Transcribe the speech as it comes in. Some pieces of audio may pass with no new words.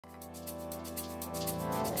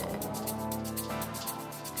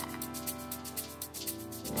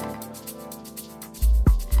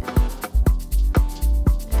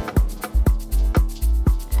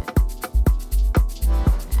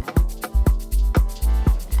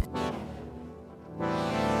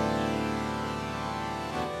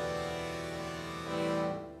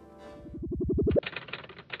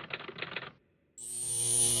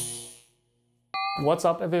What's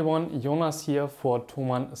up everyone, Jonas here for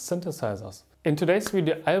Thomann Synthesizers. In today's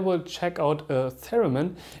video I will check out a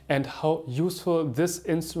theremin and how useful this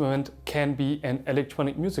instrument can be in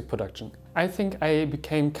electronic music production. I think I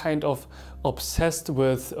became kind of obsessed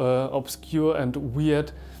with obscure and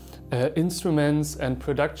weird instruments and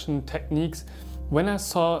production techniques. When I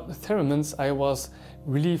saw theremins, I was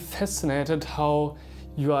really fascinated how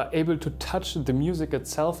you are able to touch the music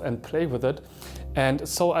itself and play with it. And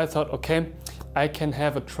so I thought, okay, I can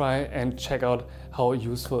have a try and check out how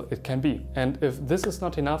useful it can be. And if this is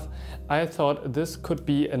not enough, I thought this could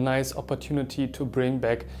be a nice opportunity to bring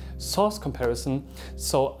back source comparison.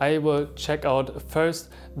 So I will check out first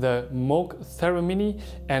the Moog Theremini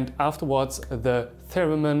and afterwards the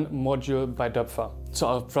Theremin module by Doepfer. So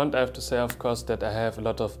up front I have to say, of course, that I have a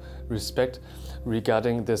lot of respect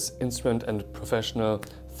regarding this instrument and professional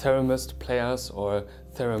theremin players or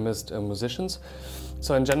theremin musicians.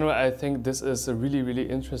 So in general, I think this is a really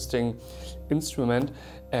interesting instrument,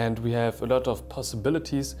 and we have a lot of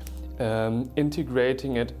possibilities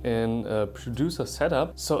integrating it in a producer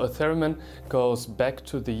setup. So a theremin goes back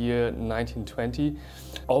to the year 1920.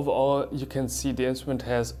 Overall, you can see the instrument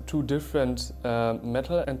has two different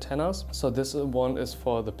metal antennas. So this one is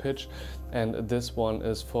for the pitch and this one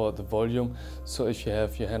is for the volume. So if you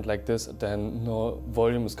have your hand like this, then no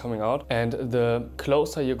volume is coming out. And the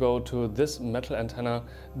closer you go to this metal antenna,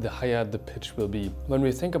 the higher the pitch will be. When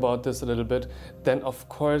we think about this a little bit, then of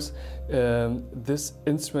course this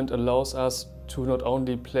instrument allows us to not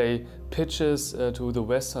only play pitches to the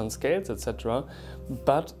Western scales, etc.,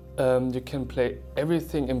 but you can play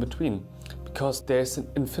everything in between, because there's an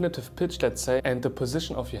infinitive pitch, let's say, and the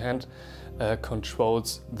position of your hand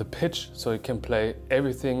controls the pitch, so you can play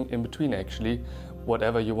everything in between, actually,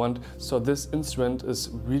 whatever you want. So this instrument is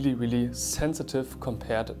really sensitive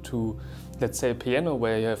compared to, let's say, a piano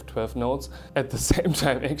where you have 12 notes. At the same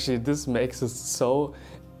time, actually, this makes it so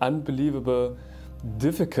unbelievable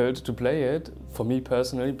difficult to play it, for me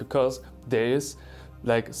personally, because there is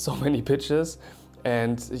like so many pitches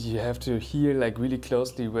and you have to hear like really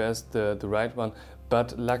closely where's the right one.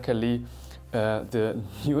 But luckily the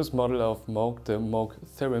newest model of Moog, the Moog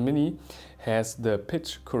Theremini, has the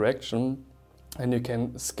pitch correction, and you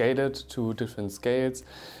can scale it to different scales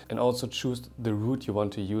and also choose the root you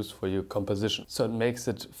want to use for your composition. So it makes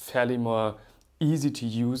it fairly more easy to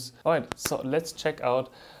use. Alright, so let's check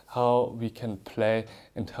out how we can play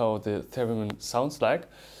and how the theremin sounds like.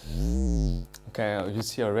 Okay, you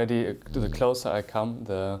see already, the closer I come,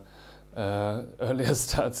 the earlier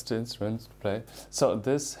starts the instrument to play. So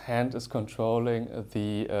this hand is controlling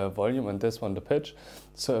the volume and this one the pitch.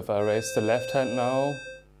 So if I raise the left hand now,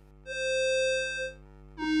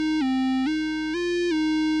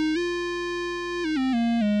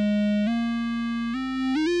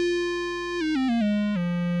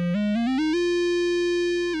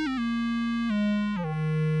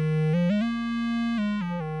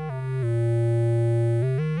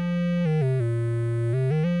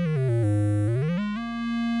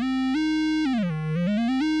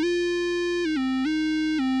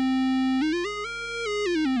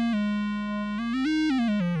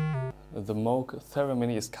 the Moog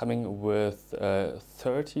Theremini is coming with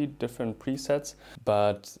 30 different presets,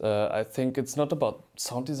 but I think it's not about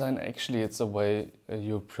sound design. Actually, it's a way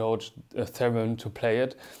you approach a theremin to play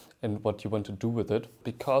it and what you want to do with it,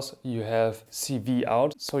 because you have CV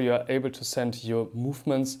out, so you are able to send your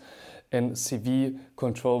movements and CV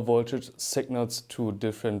control voltage signals to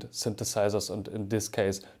different synthesizers, and in this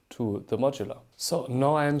case to the modular. So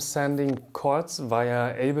now I'm sending chords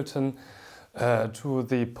via Ableton to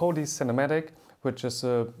the Poly Cinematic, which is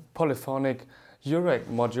a polyphonic Urec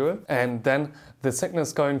module, and then the signal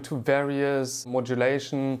is going to various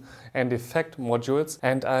modulation and effect modules,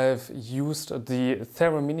 and I've used the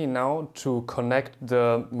Theremini now to connect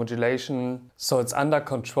the modulation, so it's under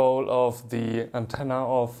control of the antenna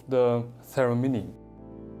of the Theremini.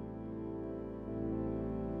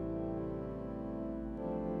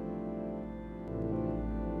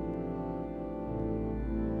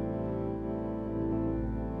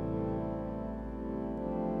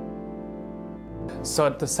 So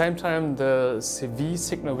at the same time, the CV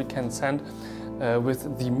signal we can send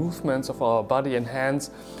with the movements of our body and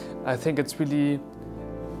hands, I think it's really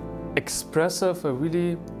expressive, a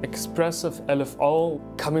really expressive LFO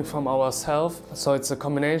coming from ourselves. So it's a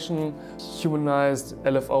combination humanized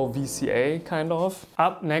LFO VCA kind of.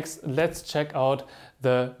 Up next, let's check out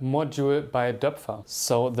the module by Doepfer.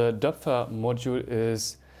 So the Doepfer module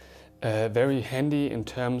is very handy in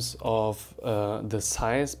terms of the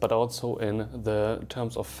size, but also in the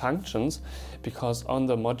terms of functions, because on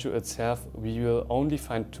the module itself we will only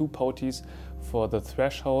find two poties for the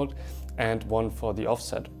threshold and one for the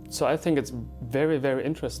offset. So I think it's very, very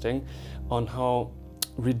interesting on how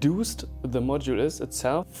reduced the module is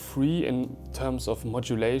itself, free in terms of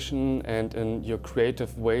modulation and in your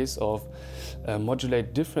creative ways of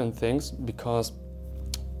modulate different things, because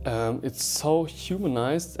it's so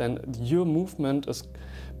humanized and your movement is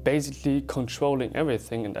basically controlling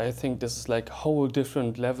everything. And I think this is like a whole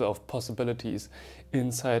different level of possibilities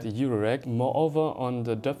inside a Eurorack. Moreover, on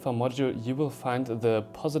the Doepfer module you will find the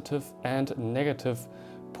positive and negative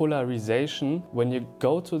polarization. When you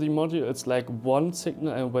go to the module it's like one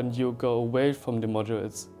signal, and when you go away from the module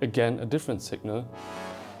it's again a different signal.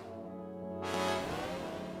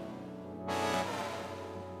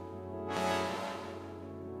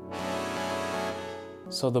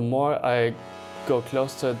 So the more I go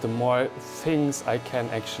close to it, the more things I can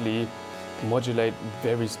actually modulate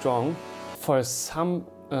very strong. For some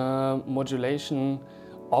modulation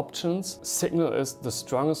options, signal is the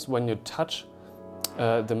strongest when you touch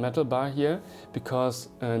the metal bar here, because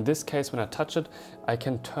in this case when I touch it I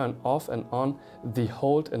can turn off and on the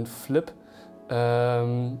hold and flip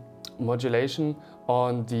modulation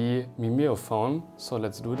on the mimeophone. So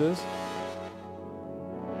let's do this.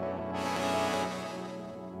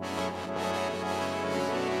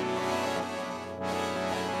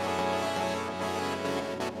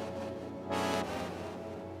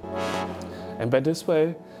 And by this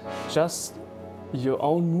way, just your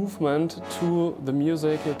own movement to the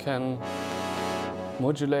music, you can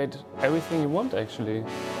modulate everything you want actually.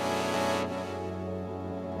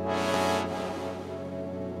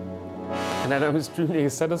 And I'm extremely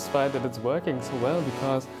satisfied that it's working so well,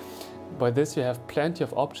 because by this you have plenty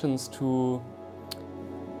of options to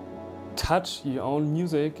touch your own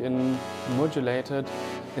music and modulate it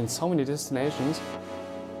in so many destinations.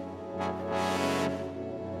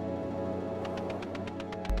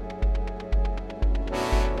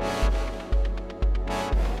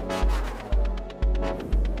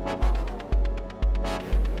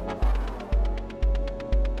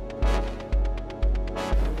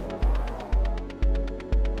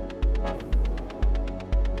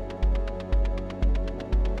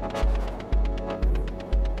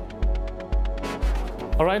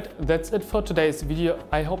 Alright, that's it for today's video.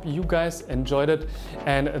 I hope you guys enjoyed it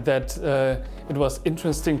and that it was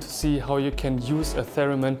interesting to see how you can use a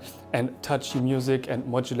theremin and touch your music and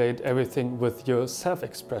modulate everything with your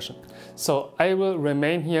self-expression. So I will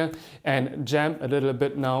remain here and jam a little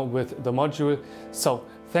bit now with the module. So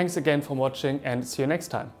thanks again for watching and see you next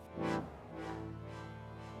time.